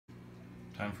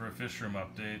Time for a fish room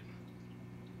update.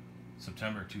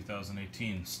 September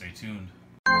 2018. Stay tuned.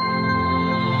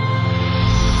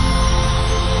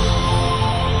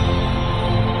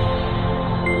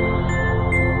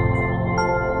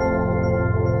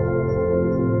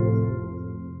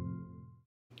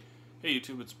 Hey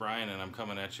YouTube, it's Brian and I'm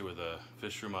coming at you with a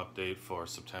fish room update for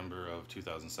September of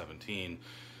 2017.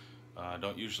 I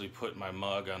don't usually put my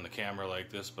mug on the camera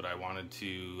like this, but I wanted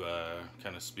to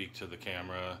kind of speak to the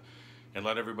camera and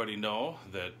let everybody know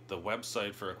that the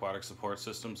website for Aquatic Support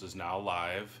Systems is now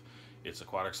live. It's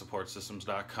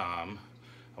aquaticsupportsystems.com.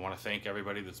 I want to thank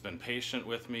everybody that's been patient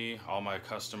with me, all my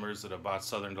customers that have bought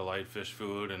Southern Delight fish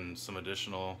food and some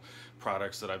additional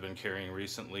products that I've been carrying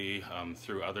recently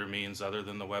through other means other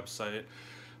than the website.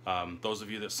 Those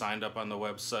of you that signed up on the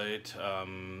website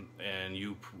and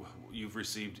you've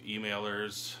received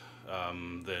emailers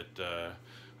that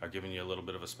are giving you a little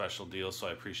bit of a special deal, so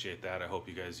I appreciate that. I hope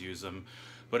you guys use them.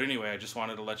 But anyway, I just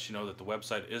wanted to let you know that the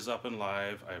website is up and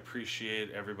live. I appreciate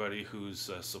everybody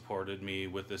who's supported me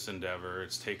with this endeavor.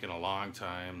 It's taken a long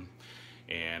time,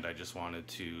 and I just wanted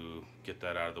to get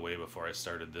that out of the way before I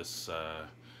started this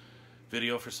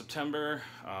video for September.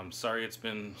 Sorry it's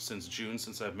been since June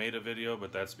since I've made a video,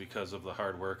 but that's because of the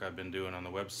hard work I've been doing on the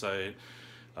website.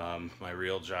 My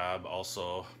real job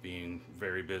also being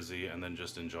very busy, and then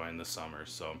just enjoying the summer.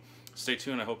 So stay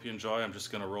tuned. I hope you enjoy. I'm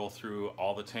just going to roll through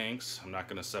all the tanks. I'm not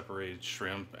going to separate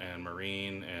shrimp and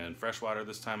marine and freshwater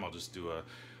this time. I'll just do a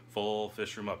full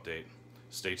fish room update.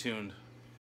 Stay tuned.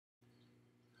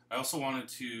 I also wanted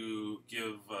to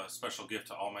give a special gift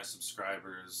to all my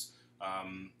subscribers.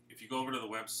 If you go over to the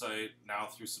website now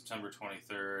through September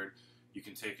 23rd, you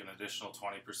can take an additional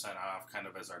 20% off, kind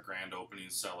of as our grand opening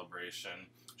celebration.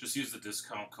 Just use the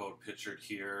discount code pictured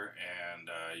here, and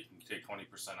you can take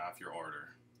 20% off your order.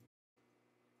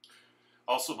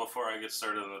 Also, before I get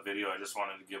started on the video, I just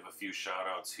wanted to give a few shout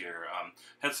outs here.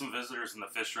 Had some visitors in the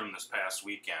fish room this past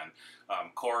weekend.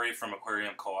 Corey from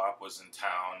Aquarium Co-op was in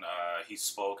town. He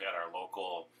spoke at our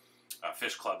local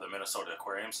fish club, the Minnesota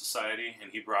Aquarium Society,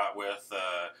 and he brought with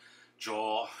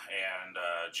Joel and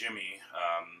Jimmy,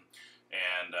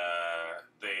 and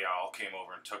they all came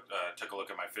over and took a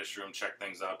look at my fish room, checked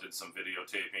things out, did some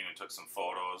videotaping, and took some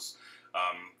photos.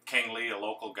 King Lee, a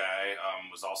local guy,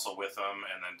 was also with them,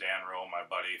 and then Dan Rowe, my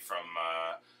buddy from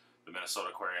the Minnesota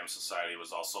Aquarium Society,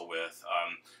 was also with.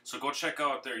 So go check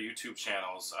out their YouTube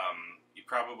channels. You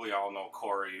probably all know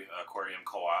Corey, Aquarium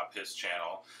Co-op, his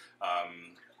channel.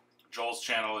 Joel's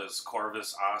channel is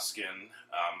CORVUS OSCEN.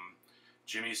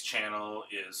 Jimmy's channel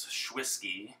is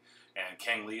SWHISKEY. And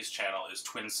King Lee's channel is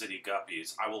Twin City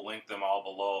Guppies. I will link them all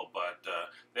below, but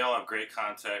they all have great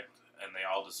content, and they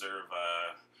all deserve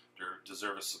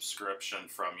a subscription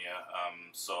from you.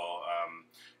 So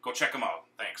go check them out.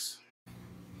 Thanks.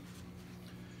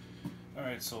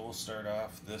 Alright, so we'll start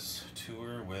off this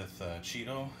tour with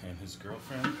Cheeto and his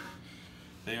girlfriend.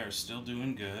 They are still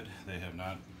doing good. They have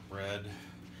not bred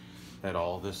at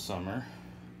all this summer,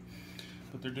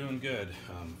 but they're doing good.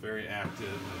 Very active,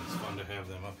 and it's fun to have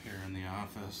them up here in the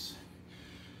office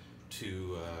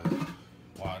to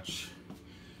watch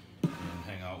and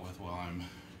hang out with while I'm,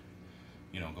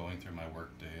 going through my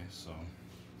work day. So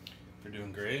they're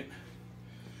doing great.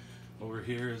 Over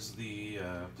here is the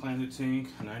Planet tank,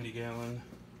 90-gallon.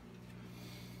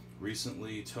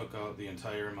 Recently took out the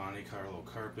entire Monte Carlo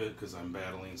carpet because I'm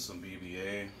battling some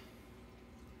BBA.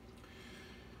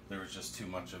 There was just too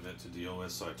much of it to deal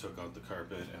with, so I took out the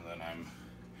carpet, and then I'm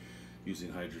using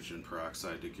hydrogen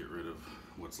peroxide to get rid of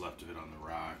what's left of it on the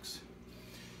rocks.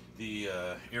 The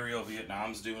Ariel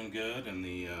Vietnam's doing good, and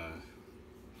the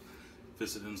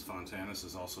Fissidens Fontanus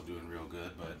is also doing real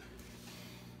good, but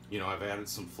I've added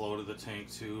some flow to the tank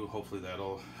too. Hopefully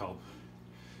that'll help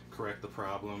correct the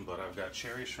problem, but I've got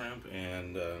cherry shrimp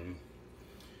and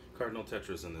cardinal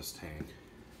tetras in this tank.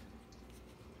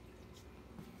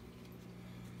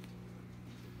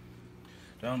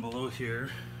 Down below here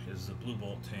is the Blue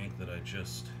Bolt tank that I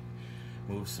just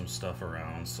moved some stuff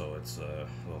around, so it's a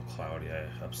little cloudy. I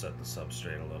upset the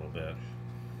substrate a little bit,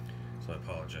 so I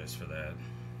apologize for that.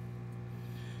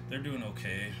 They're doing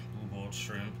okay. Blue Bolt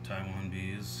shrimp, Taiwan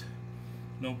bees.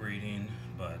 No breeding,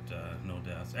 but no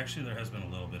deaths. Actually, there has been a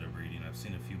little bit of breeding. I've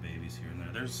seen a few babies here and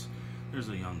there. There's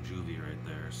a young juvie right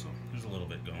there, so there's a little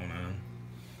bit going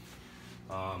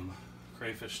on.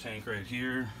 Crayfish tank right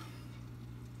here.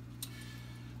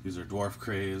 These are dwarf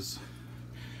crays.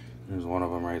 There's one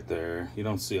of them right there. You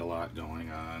don't see a lot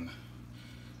going on,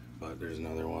 but there's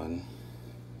another one.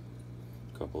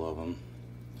 A couple of them.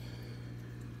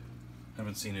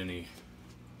 Haven't seen any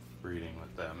breeding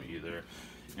with them either.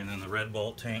 And then the red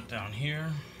bolt tank down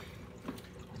here.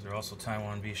 These are are also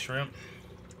Taiwan B shrimp.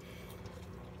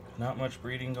 Not much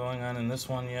breeding going on in this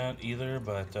one yet either,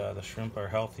 but the shrimp are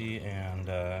healthy and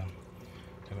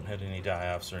haven't had any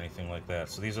die-offs or anything like that.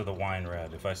 So these are the wine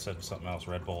red. If I said something else,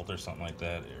 Red Bolt or something like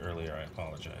that earlier, I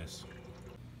apologize.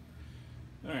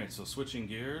 Alright, so switching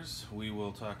gears, we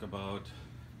will talk about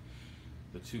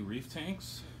the two reef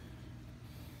tanks.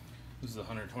 This is a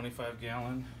 125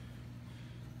 gallon.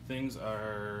 Things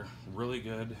are really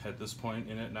good at this point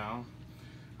in it now.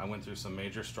 I went through some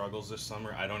major struggles this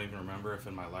summer. I don't even remember if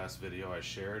in my last video I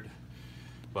shared,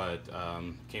 but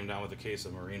came down with a case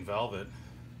of marine velvet.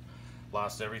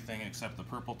 Lost everything except the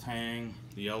purple tang,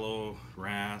 the yellow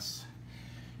wrasse,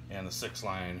 and the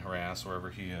 6-line wrasse, wherever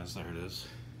he is. There it is.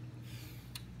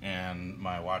 And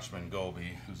my watchman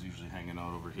Goby, who's usually hanging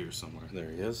out over here somewhere. There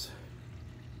he is.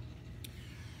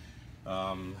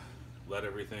 Let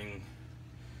everything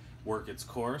work its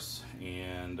course,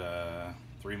 and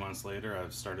 3 months later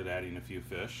I've started adding a few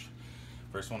fish.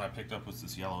 First one I picked up was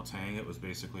this yellow tang. It was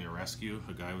basically a rescue.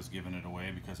 A guy was giving it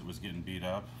away because it was getting beat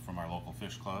up from our local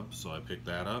fish club, so I picked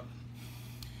that up.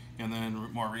 And then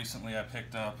more recently I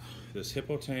picked up this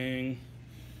hippo tang,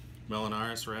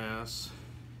 Melanaris wrasse,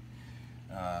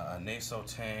 a naso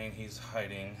tang, he's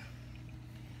hiding,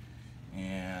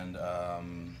 and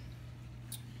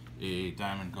a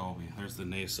diamond goby. There's the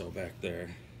naso back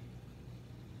there.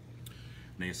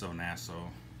 Naso,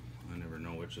 I never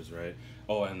know which is right.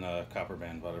 Oh, and the copper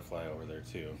band butterfly over there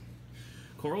too.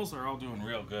 Corals are all doing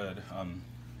real good.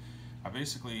 I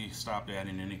basically stopped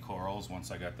adding any corals once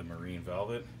I got the marine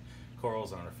velvet.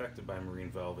 Corals aren't affected by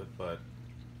marine velvet, but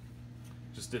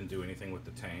just didn't do anything with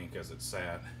the tank as it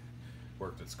sat,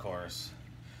 worked its course.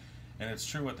 And it's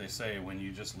true what they say, when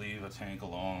you just leave a tank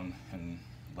alone and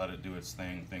let it do its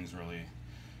thing, things really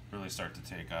start to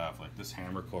take off. Like this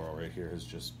hammer coral right here has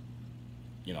just,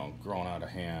 you know, grown out of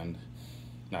hand.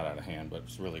 Not out of hand, but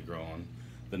it's really grown.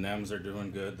 The nems are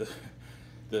doing good.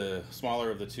 The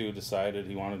smaller of the two decided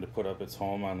he wanted to put up its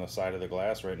home on the side of the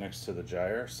glass right next to the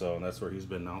gyre, so that's where he's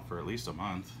been now for at least a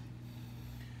month.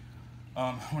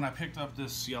 When I picked up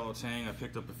this yellow tang, I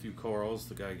picked up a few corals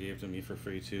the guy gave to me for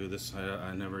free too. This,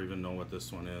 I never even know what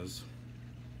this one is.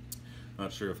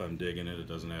 Not sure if I'm digging it. It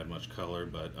doesn't add much color,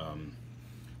 but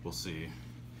we'll see.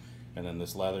 And then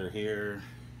this leather here.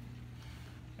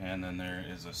 And then there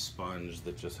is a sponge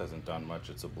that just hasn't done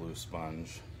much. It's a blue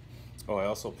sponge. Oh, I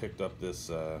also picked up this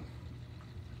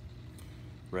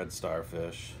red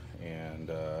starfish and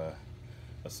a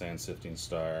sand sifting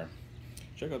star.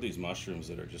 Check out these mushrooms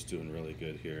that are just doing really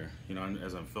good here. You know,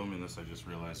 as I'm filming this, I just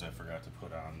realized I forgot to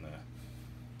put on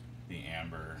the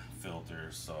amber filter,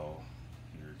 so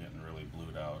you're getting really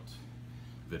blued out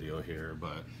video here,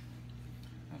 but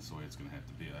that's the way it's gonna have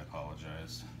to be. I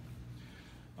apologize.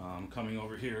 Coming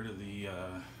over here to the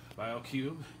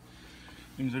BioCube,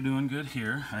 things are doing good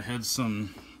here. I had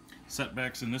some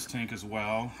setbacks in this tank as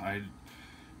well. I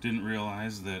didn't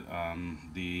realize that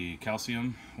the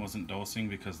calcium wasn't dosing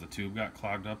because the tube got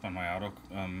clogged up on my auto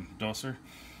doser.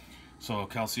 So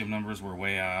calcium numbers were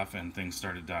way off and things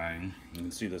started dying. You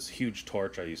can see this huge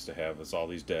torch I used to have with all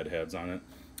these dead heads on it.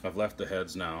 I've left the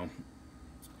heads now.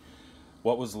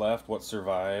 What was left, what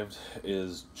survived,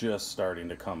 is just starting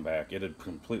to come back. It had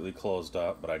completely closed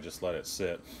up, but I just let it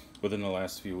sit. Within the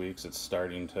last few weeks, it's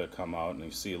starting to come out, and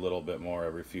you see a little bit more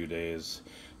every few days,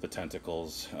 the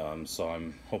tentacles, so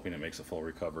I'm hoping it makes a full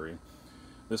recovery.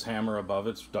 This hammer above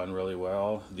it's done really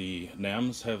well. The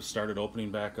nems have started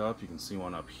opening back up. You can see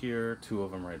one up here, 2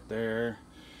 of them right there.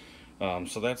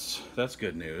 So that's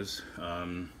good news.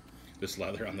 This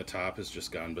leather on the top has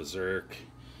just gone berserk.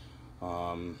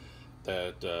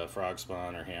 That frog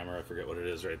spawn or hammer, I forget what it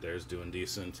is right there, is doing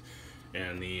decent.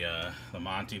 And the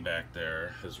Monty back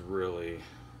there is really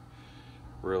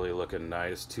looking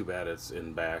nice. Too bad it's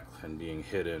in back and being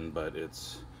hidden, but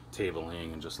it's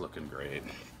tabling and just looking great.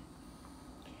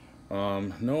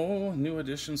 No new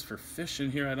additions for fish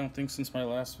in here, I don't think, since my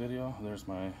last video. There's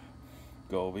my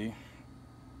goby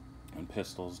and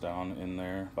pistols down in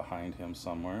there behind him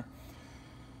somewhere.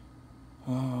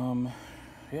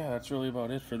 Yeah, that's really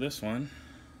about it for this one.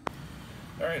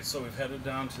 Alright, so we've headed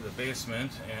down to the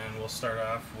basement, and we'll start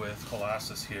off with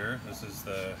Colossus here. This is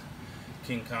the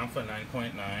King Comfa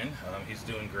 9.9. He's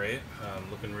doing great,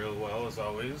 looking real well as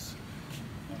always.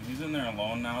 He's in there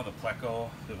alone now. The pleco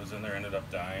that was in there ended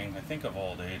up dying, I think of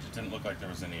old age. It didn't look like there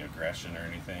was any aggression or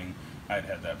anything. I'd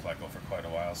had that pleco for quite a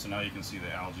while, so now you can see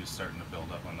the algae starting to build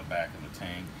up on the back of the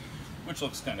tank, which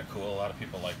looks kind of cool. A lot of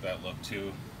people like that look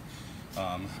too.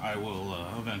 I will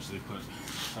eventually put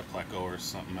a pleco or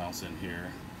something else in here,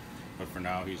 but for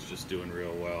now he's just doing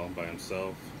real well by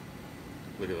himself.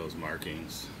 Look at those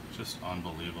markings. Just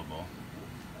unbelievable.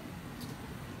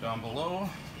 Down below,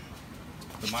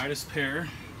 the Midas pair,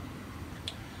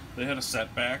 they had a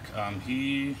setback.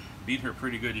 He beat her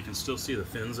pretty good. You can still see the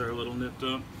fins are a little nipped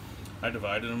up. I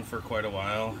divided them for quite a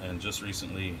while and just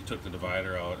recently took the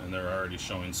divider out, and they're already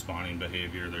showing spawning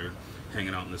behavior. They're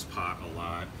hanging out in this pot a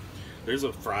lot. There's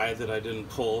a fry that I didn't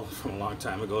pull from a long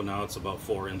time ago. Now it's about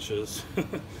 4 inches.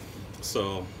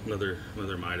 So another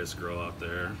Midas girl out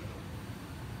there.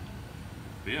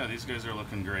 But yeah, these guys are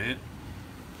looking great.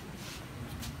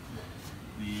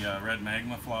 The red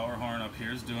magma flower horn up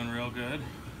here is doing real good.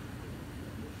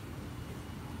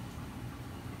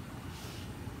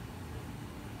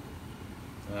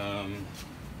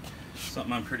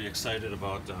 Something I'm pretty excited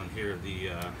about down here,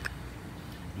 the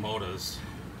Modas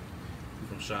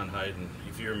from Sean Hayden.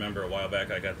 If you remember a while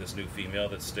back, I got this new female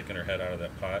that's sticking her head out of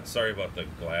that pot. Sorry about the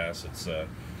glass. It's I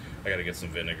got to get some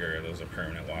vinegar. Those are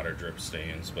permanent water drip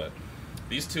stains. But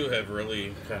these two have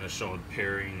really kind of shown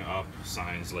pairing up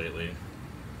signs lately.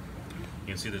 You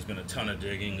can see there's been a ton of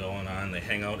digging going on. They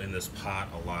hang out in this pot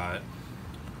a lot.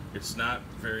 It's not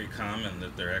very common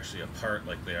that they're actually apart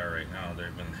like they are right now.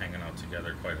 They've been hanging out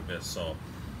together quite a bit. So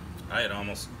I had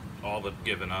almost all but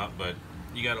given up, but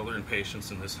you got to learn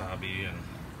patience in this hobby, and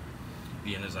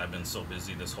being as I've been so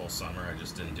busy this whole summer, I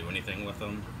just didn't do anything with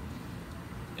them,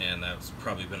 and that's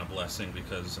probably been a blessing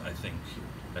because I think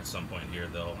at some point here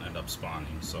they'll end up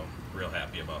spawning, so real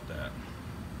happy about that.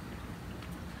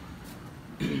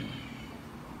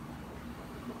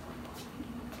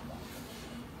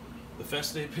 The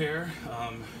Feste pair,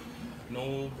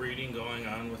 no breeding going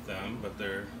on with them, but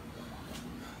they're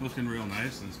looking real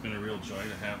nice, and it's been a real joy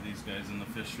to have these guys in the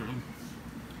fish room.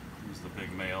 There's the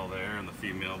big male there and the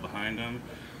female behind him.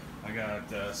 I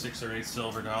got 6 or 8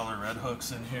 silver dollar red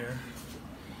hooks in here.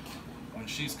 When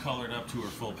she's colored up to her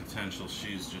full potential,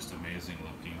 she's just amazing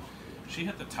looking. She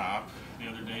hit the top the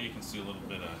other day. You can see a little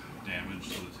bit of damage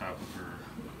to the top of her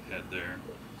head there,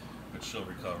 but she'll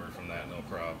recover from that no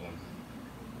problem.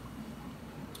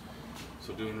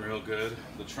 So doing real good.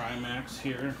 The Trimax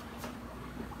here,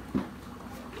 a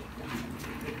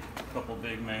couple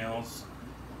big males,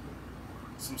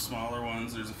 some smaller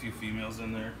ones. There's a few females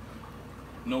in there.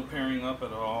 No pairing up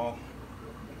at all.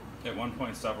 At one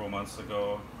point several months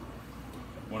ago,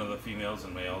 one of the females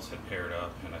and males had paired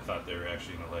up, and I thought they were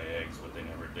actually going to lay eggs, but they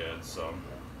never did. So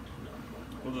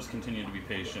we'll just continue to be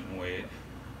patient and wait.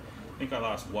 I think I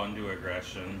lost 1 to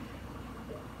aggression.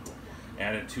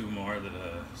 Added 2 more that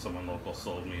someone local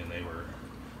sold me, and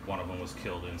one of them was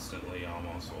killed instantly,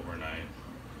 almost overnight.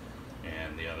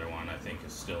 And the other one I think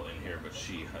is still in here, but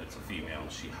it's a female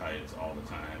and she hides all the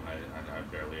time. I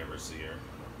barely ever see her.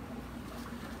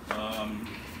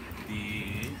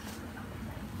 The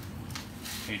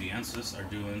Canadiensis are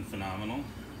doing phenomenal.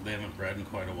 They haven't bred in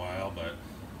quite a while, but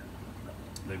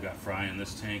they've got fry in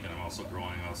this tank, and I'm also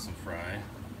growing out some fry.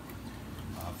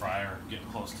 Fry are getting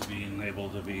close to being able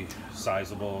to be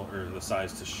sizable, or the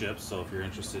size to ship, so if you're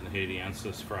interested in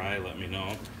Canadiensis fry, let me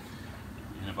know.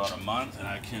 In about a month and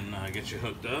I can get you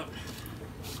hooked up.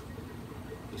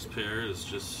 This pair is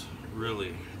just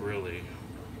really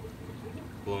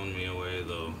blown me away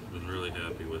though. Been really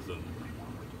happy with them.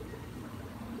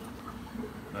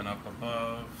 Then up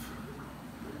above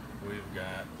we've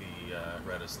got the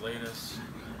Redis Latus.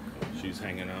 She's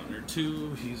hanging out in her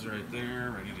tube. He's right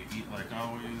there, ready to eat like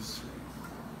always.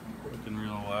 Looking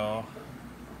real well.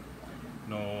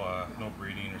 No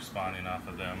breeding or spawning off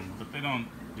of them, but they don't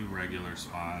do regular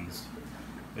spawns.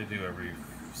 They do every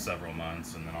several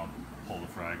months, and then I'll pull the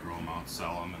fry, grow them out,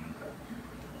 sell them, and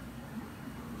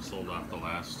sold off the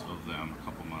last of them a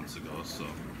couple months ago. So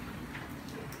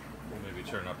we'll maybe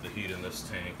turn up the heat in this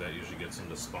tank. That usually gets them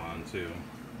to spawn too.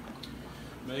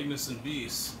 Magnus and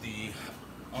Beast, the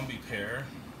Umbi pair,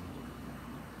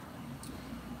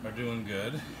 are doing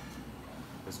good,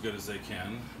 as good as they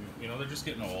can. You know, they're just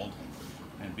getting old,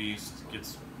 and Beast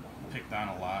gets picked on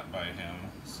a lot by him,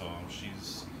 so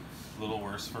she's a little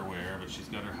worse for wear, but she's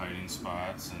got her hiding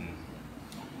spots, and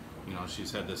you know,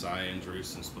 she's had this eye injury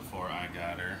since before I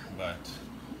got her, but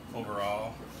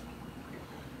overall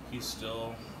he's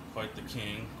still quite the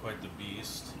king, quite the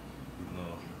beast, even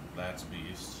though that's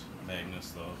Beast.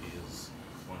 Magnus though, he is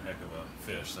one heck of a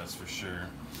fish, that's for sure.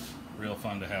 Real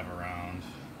fun to have around.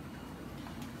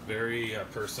 Very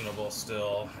personable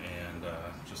still, and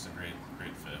just a great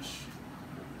fish.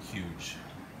 Huge.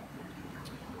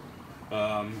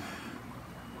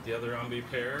 The other Umbi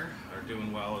pair are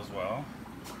doing well as well.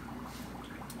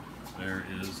 There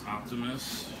is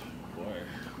Optimus, boy,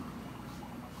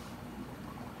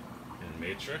 and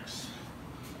Matrix.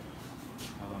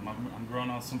 I'm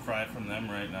growing out some fry from them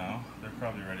right now. They're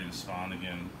probably ready to spawn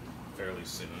again fairly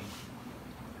soon.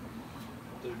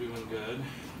 They're doing good.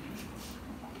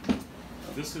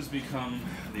 This has become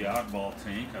the oddball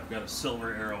tank. I've got a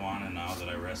silver arowana now that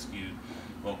I rescued.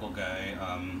 Local guy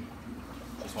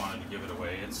just wanted to give it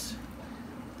away. It's,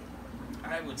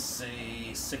 I would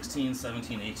say, 16,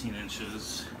 17, 18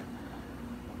 inches.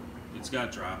 It's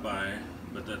got drop eye,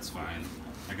 but that's fine.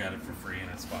 I got it for free and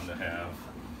it's fun to have.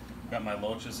 Got my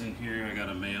loaches in here. I got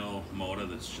a male Moda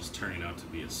that's just turning out to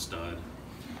be a stud.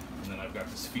 And then I've got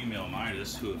this female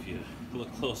Midas who, if you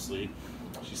look closely,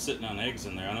 she's sitting on eggs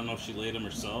in there. I don't know if she laid them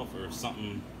herself or if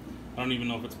something, I don't even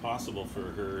know if it's possible for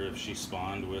her if she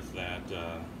spawned with that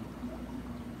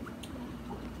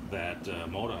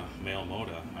Moda, male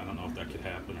Moda. I don't know if that could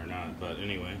happen or not, but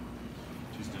anyway,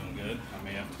 she's doing good. I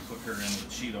may have to put her in with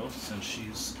Cheeto since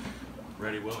she's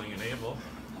ready, willing, and able.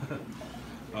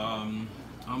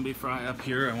 Umbi fry up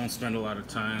here. I won't spend a lot of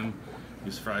time.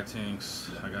 These fry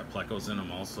tanks, I got plecos in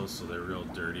them also, so they're real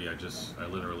dirty. I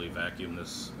literally vacuumed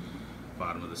this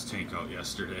bottom of this tank out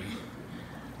yesterday.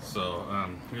 So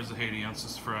here's a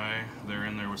Haitiensis fry. They're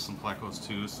in there with some plecos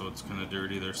too, so it's kind of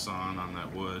dirty. They're sawing on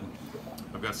that wood.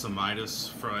 I've got some Midas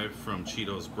fry from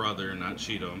Cheeto's brother, not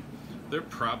Cheeto. They're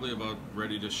probably about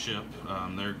ready to ship.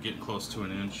 They're getting close to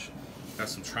an inch. Got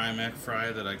some Trimac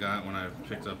fry that I got when I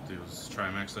picked up those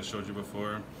Trimacs I showed you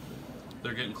before.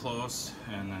 They're getting close,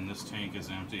 and then this tank is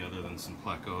empty other than some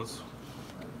plecos.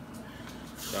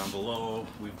 Down below,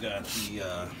 we've got the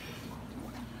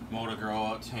Moda grow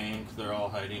out tank. They're all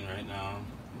hiding right now,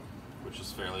 which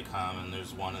is fairly common.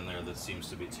 There's one in there that seems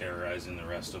to be terrorizing the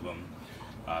rest of them.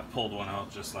 Pulled one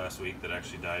out just last week that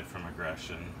actually died from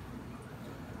aggression.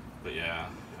 But yeah,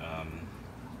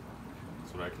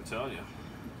 that's what I can tell you.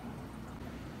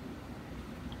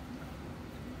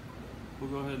 We'll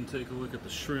go ahead and take a look at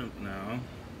the shrimp now.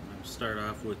 I'll start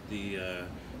off with the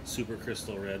Super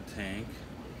Crystal Red tank.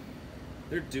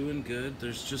 They're doing good.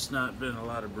 There's just not been a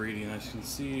lot of breeding. I can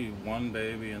see one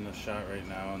baby in the shot right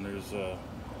now, and there's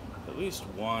at least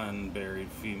one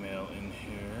buried female in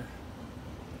here.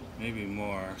 Maybe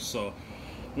more. So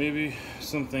maybe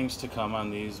some things to come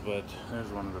on these, but there's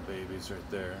one of the babies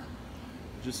right there.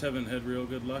 Just haven't had real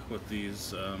good luck with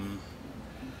these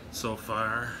so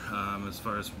far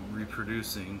as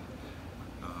reproducing.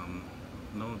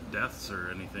 No deaths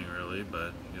or anything really,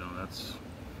 but you know, that's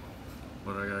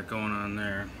what I got going on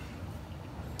there.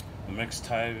 The mixed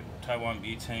Taiwan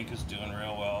B tank is doing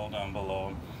real well down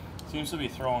below. Seems to be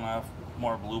throwing off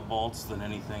more blue bolts than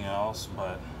anything else,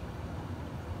 but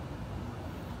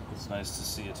it's nice to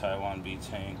see a Taiwan B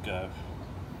tank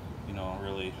you know,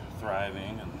 really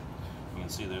thriving, and you can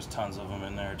see there's tons of them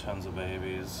in there, tons of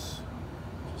babies.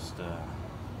 Just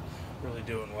really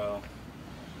doing well.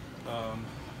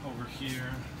 Over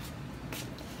here,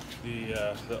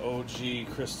 the OG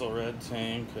Crystal Red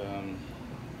tank.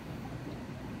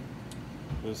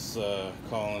 This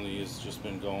colony has just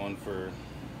been going for,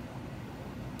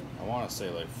 I want to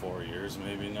say like 4 years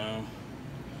maybe now,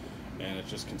 and it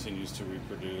just continues to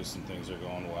reproduce and things are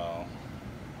going well.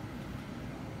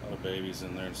 A lot of babies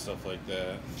in there and stuff like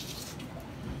that.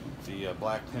 The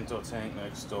Black Pinto tank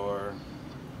next door.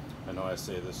 I know I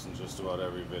say this in just about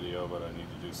every video, but I need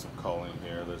to do some culling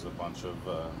here. There's a bunch of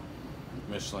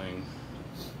Michelin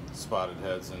spotted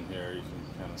heads in here. You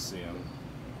can kind of see them.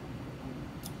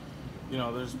 You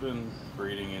know, there's been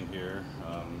breeding in here.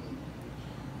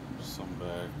 Some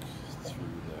back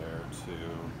through there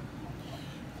too.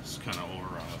 It's kind of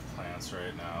overrun with plants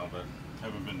right now, but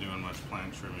haven't been doing much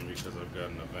plant trimming because I've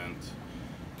got an event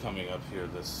coming up here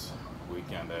this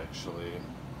weekend actually,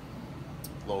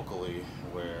 locally,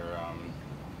 where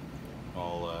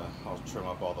I'll trim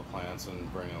up all the plants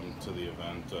and bring them to the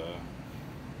event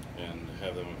and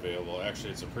have them available.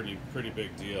 Actually, it's a pretty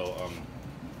big deal.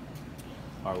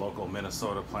 Our local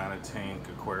Minnesota Planet Tank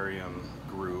Aquarium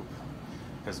group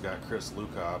has got Chris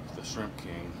Lukop, the Shrimp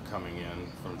King, coming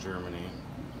in from Germany,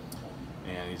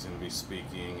 and he's going to be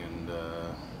speaking and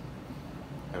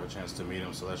have a chance to meet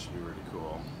him, so that should be really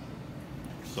cool.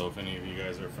 So if any of you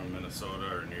guys are from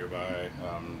Minnesota or nearby,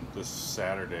 this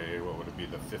Saturday, what would it be,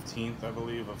 the 15th, I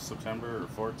believe, of September,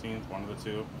 or 14th, one of the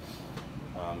two,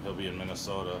 he'll be in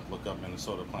Minnesota. Look up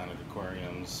Minnesota Planet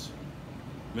Aquariums,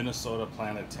 Minnesota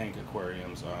Planet Tank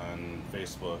Aquariums on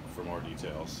Facebook for more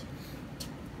details.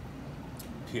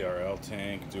 PRL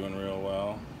tank doing real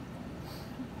well.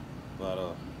 A lot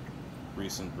of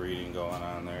recent breeding going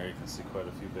on there. You can see quite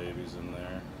a few babies in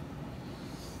there.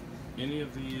 Any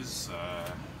of these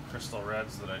crystal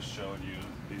reds that I showed you,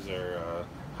 these are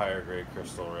higher grade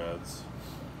crystal reds,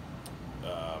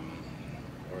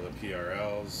 or the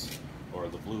PRLs, or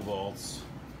the blue bolts.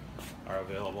 are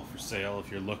available for sale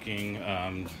if you're looking.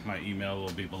 My email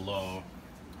will be below.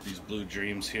 These blue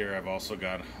dreams here, I've also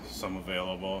got some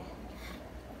available.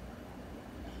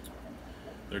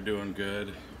 They're doing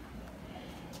good.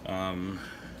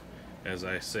 As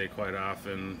I say quite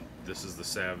often, this is the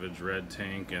Savage Red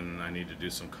tank, and I need to do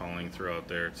some culling throughout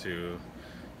there to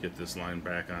get this line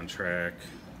back on track.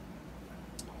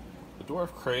 The dwarf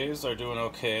crays are doing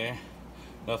okay.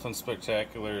 Nothing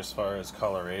spectacular as far as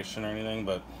coloration or anything,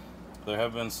 but there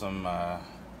have been some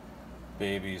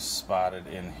babies spotted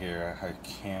in here. I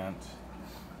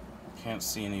can't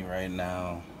see any right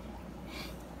now,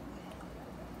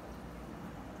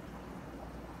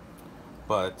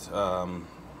 but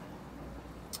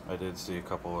I did see a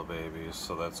couple of babies,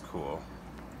 so that's cool.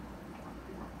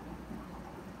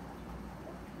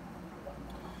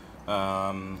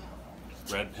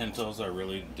 Red pintos are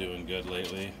really doing good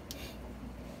lately.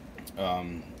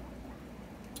 Had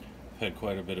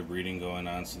quite a bit of breeding going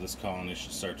on, so this colony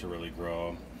should start to really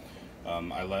grow.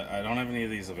 I don't have any of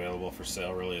these available for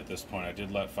sale really at this point. I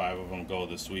did let 5 of them go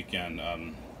this weekend.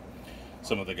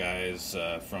 Some of the guys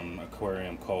from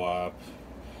Aquarium Co-op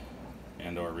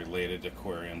and or related to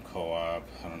Aquarium Co-op,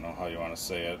 I don't know how you want to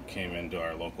say it, came into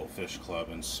our local fish club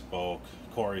and spoke.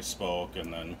 Corey spoke,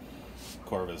 and then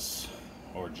CORVUS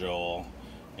or Joel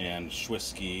and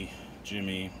SWHISKEY,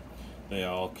 Jimmy, they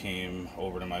all came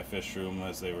over to my fish room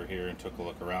as they were here and took a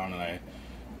look around, and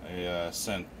I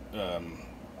sent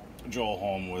Joel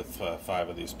home with 5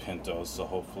 of these pintos, so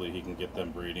hopefully he can get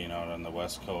them breeding out on the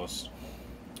west coast.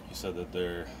 He said that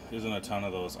there isn't a ton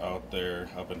of those out there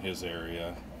up in his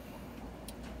area,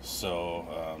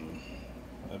 so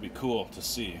that'd be cool to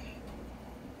see.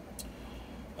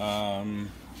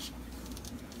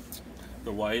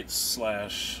 The whites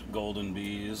 / golden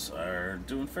bees are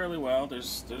doing fairly well.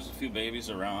 There's a few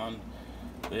babies around.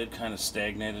 They had kind of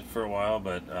stagnated for a while,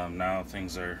 but now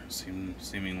things are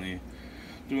seemingly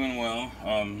doing well.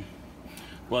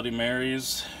 Bloody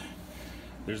Marys,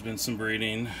 there's been some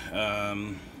breeding,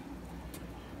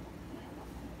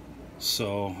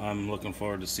 so I'm looking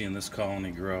forward to seeing this colony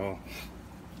grow.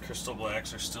 Crystal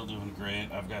Blacks are still doing great.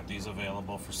 I've got these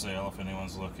available for sale if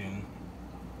anyone's looking.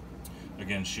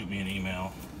 Again, shoot me an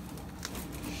email.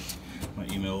 My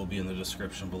email will be in the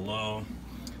description below.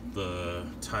 The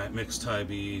mixed Thai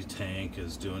bee tank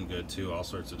is doing good too. All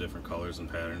sorts of different colors and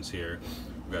patterns here.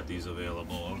 We've got these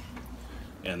available.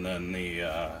 And then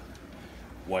the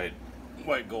white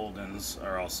goldens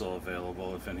are also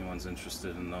available if anyone's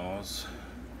interested in those.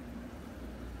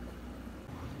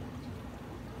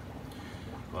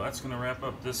 Well, that's going to wrap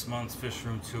up this month's fish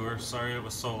room tour. Sorry it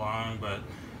was so long, but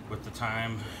with the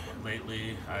time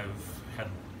lately I've had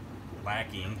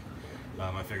lacking,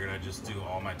 I figured I'd just do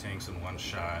all my tanks in one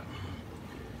shot.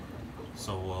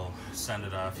 So we'll send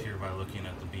it off here by looking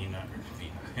at the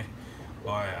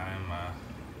boy, I'm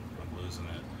losing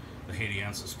it. The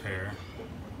Haitiensis pair.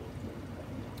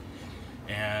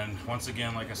 And once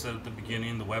again, like I said at the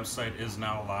beginning, the website is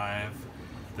now live.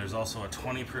 There's also a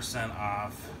 20%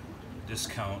 off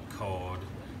discount code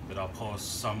that I'll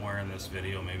post somewhere in this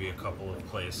video, maybe a couple of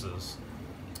places,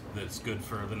 that's good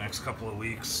for the next couple of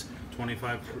weeks.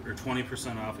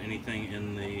 20% off anything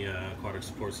in the Aquatic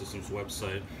Support Systems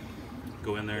website.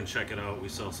 Go in there and check it out. We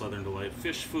sell Southern Delight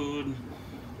fish food,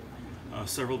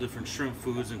 several different shrimp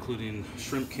foods, including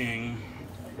Shrimp King,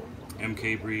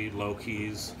 MK Breed, Low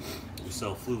Keys. We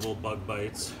sell Fluval bug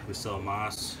bites. We sell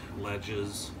moss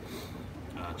ledges,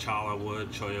 chala wood,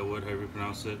 choya wood, however you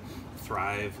pronounce it,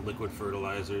 Thrive, liquid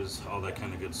fertilizers, all that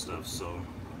kind of good stuff. So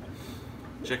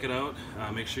check it out.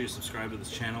 Make sure you subscribe to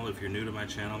this channel. If you're new to my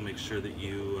channel, make sure that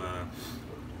you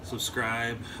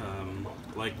subscribe,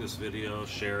 like this video,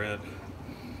 share it.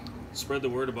 Spread the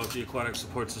word about the Aquatic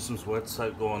Support Systems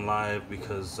website going live,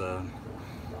 because a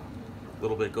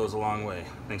little bit goes a long way.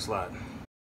 Thanks a lot.